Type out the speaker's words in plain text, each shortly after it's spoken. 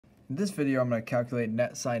In this video, I'm going to calculate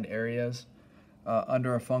net signed areas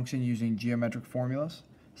under a function using geometric formulas.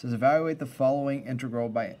 It says evaluate the following integral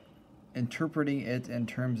by interpreting it in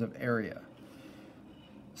terms of area.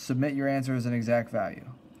 Submit your answer as an exact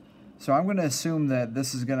value. So I'm going to assume that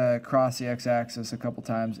this is going to cross the x-axis a couple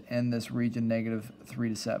times in this region -3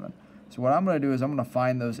 to 7. So what I'm going to do is I'm going to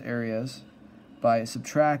find those areas by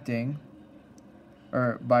subtracting,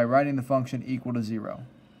 or by writing the function equal to 0.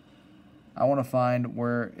 I want to find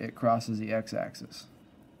where it crosses the x-axis.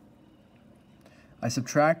 I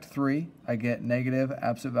subtract 3, I get negative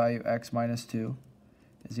absolute value x minus 2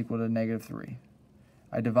 is equal to -3.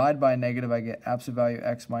 I divide by negative, I get absolute value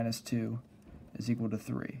x minus 2 is equal to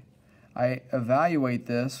 3. I evaluate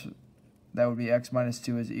this, that would be x minus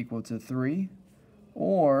 2 is equal to 3,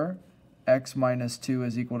 or x minus 2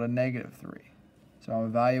 is equal to -3. So I'm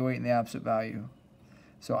evaluating the absolute value.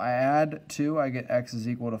 So I add 2, I get x is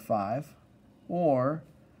equal to 5, or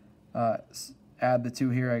add the 2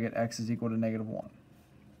 here, I get x is equal to -1.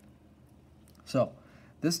 So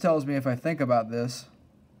this tells me, if I think about this,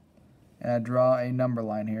 and I draw a number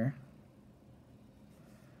line here,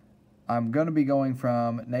 I'm going to be going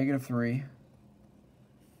from -3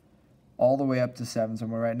 all the way up to 7. So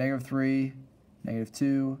I'm going to write -3,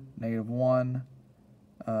 -2, -1.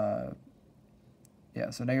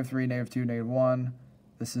 So -3, -2, -1.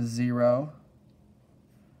 This is 0.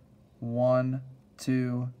 1,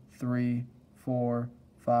 2, 3, 4,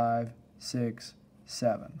 5, 6,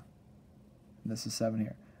 7. And this is 7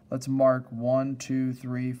 here. Let's mark 1, 2,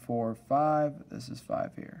 3, 4, 5. This is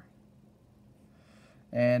 5 here.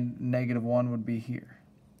 And -1 would be here.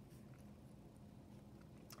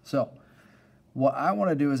 So what I want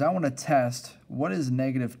to do is I want to test what is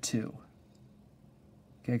 -2.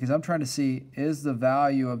 Okay, because I'm trying to see, is the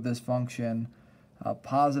value of this function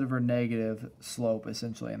positive or negative slope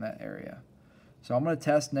essentially in that area. So I'm going to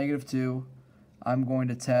test -2. I'm going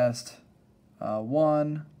to test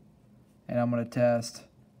 1, and I'm going to test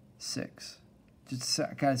 6. Just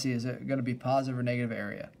to kind of see, is it going to be positive or negative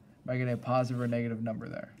area? Am I getting a positive or negative number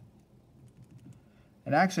there?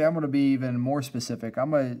 And actually, I'm going to be even more specific.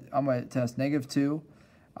 I'm going to test -2.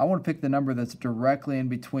 I want to pick the number that's directly in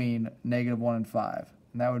between -1 and 5.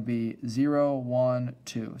 And that would be 0, 1,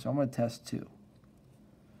 2. So I'm going to test 2.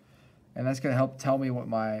 And that's going to help tell me what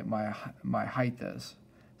my height is.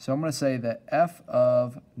 So I'm going to say that f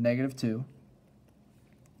of -2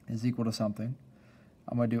 is equal to something.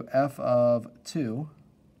 I'm going to do f of 2,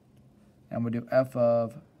 and I'm going to do f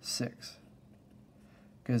of 6.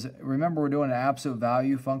 Because remember, we're doing an absolute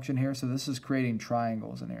value function here, so this is creating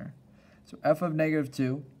triangles in here. So f of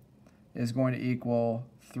 -2 is going to equal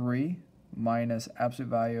 3 minus absolute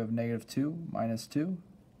value of -2 minus 2.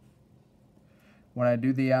 When I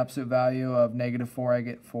do the absolute value of -4, I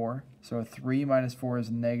get 4. So 3 minus 4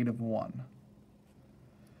 is -1.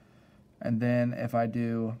 And then if I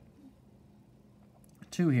do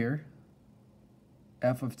 2 here,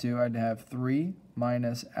 f of 2, I'd have 3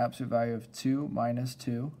 minus absolute value of 2 minus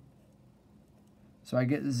 2. So I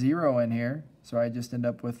get 0 in here, so I just end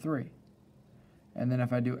up with 3. And then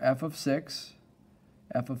if I do f of 6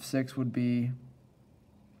 would be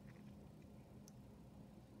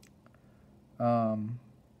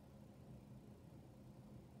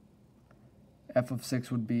f of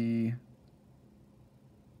 6 would be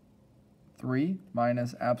 3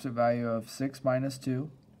 minus absolute value of 6 minus 2.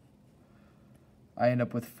 I end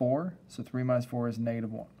up with 4, so 3 minus 4 is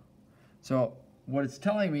 -1. So what it's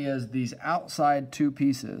telling me is these outside two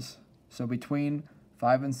pieces, so between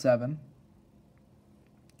 5 and 7,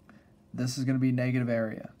 this is going to be negative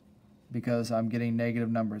area because I'm getting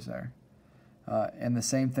negative numbers there. And the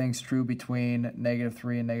same thing's true between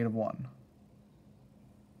 -3 and -1.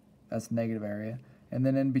 That's negative area. And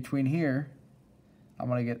then in between here, I'm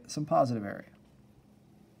going to get some positive area.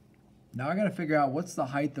 Now I got to figure out what's the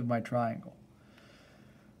height of my triangle.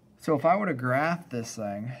 So if I were to graph this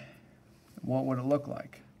thing, what would it look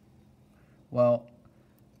like? Well,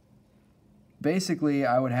 basically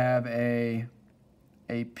I would have a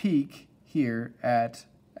peak here at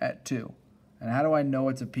 2. And how do I know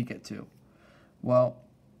it's a peak at 2? Well,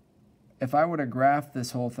 if I were to graph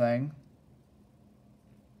this whole thing,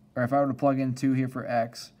 or if I were to plug in 2 here for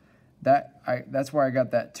x, that's where I got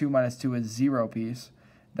that 2 minus 2 is 0 piece.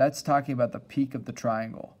 That's talking about the peak of the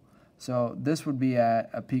triangle. So this would be at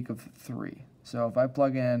a peak of 3. So if I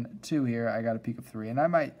plug in 2 here, I got a peak of 3. And I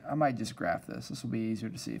might just graph this. This will be easier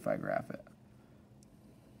to see if I graph it.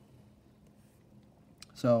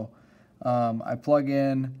 So I plug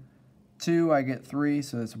in 2, I get 3,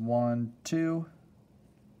 so it's 1, 2,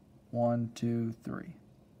 1, 2, 3.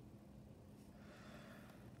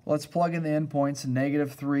 Let's plug in the endpoints,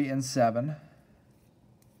 -3 and 7,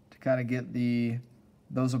 to kind of get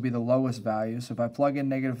those will be the lowest values. So if I plug in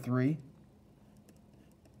 -3,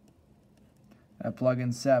 and I plug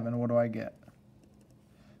in 7, what do I get?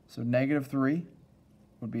 So -3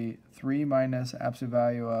 would be 3 minus absolute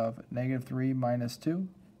value of -3 minus 2.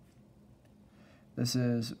 This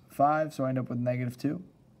is 5, so I end up with -2.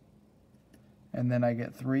 And then I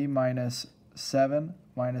get 3 minus 7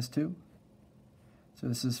 minus 2. So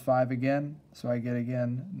this is 5 again, so I get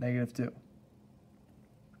again -2.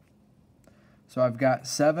 So I've got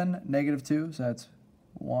 7, -2, so that's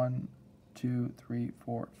 1, 2, 3,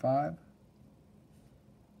 4, 5.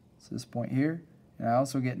 It's this point here. And I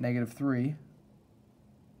also get -3,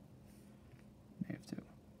 -2.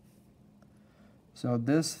 So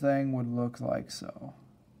this thing would look like so.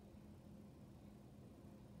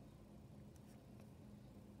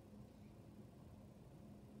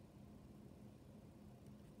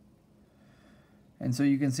 And so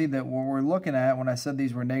you can see that what we're looking at, when I said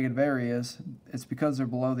these were negative areas, it's because they're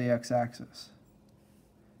below the x-axis.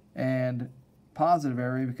 And positive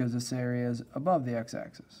area because this area is above the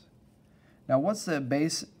x-axis. Now what's the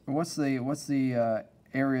base, what's the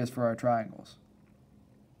areas for our triangles?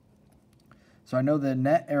 So I know the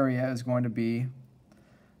net area is going to be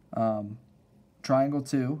triangle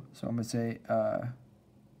 2, so I'm going to say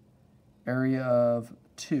area of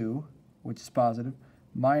 2, which is positive,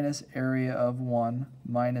 minus area of 1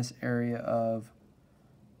 minus area of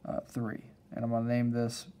 3. And I'm going to name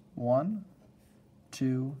this 1,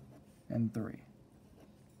 2, and 3.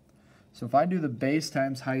 So if I do the base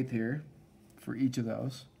times height here for each of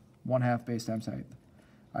those, 1/2 base times height,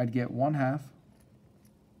 I'd get 1/2.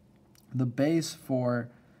 The base for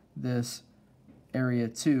this area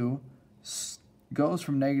 2 goes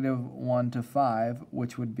from -1 to 5,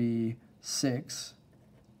 which would be 6.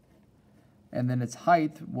 And then its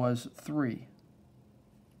height was 3.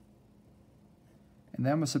 And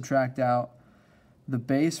then I'm going to subtract out the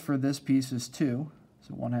base for this piece is 2,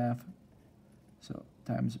 so 1/2, so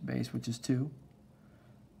times base, which is 2.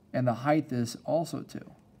 And the height is also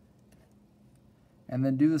 2. And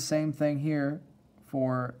then do the same thing here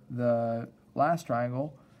for the last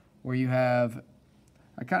triangle, where you have,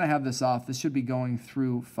 I kind of have this off, this should be going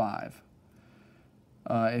through 5.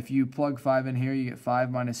 If you plug 5 in here, you get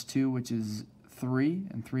 5 minus 2, which is 3,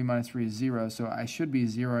 and 3 minus 3 is 0, so I should be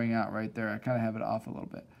zeroing out right there. I kind of have it off a little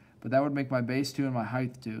bit. But that would make my base 2 and my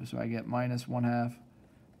height 2, so I get minus 1/2,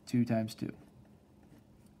 2 times 2.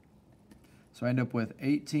 So I end up with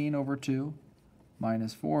 18 over 2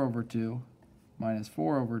 minus 4 over 2 minus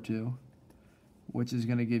 4 over 2, which is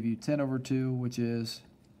going to give you 10 over 2, which is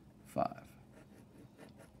 5.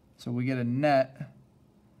 So we get a net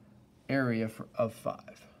area of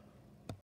 5.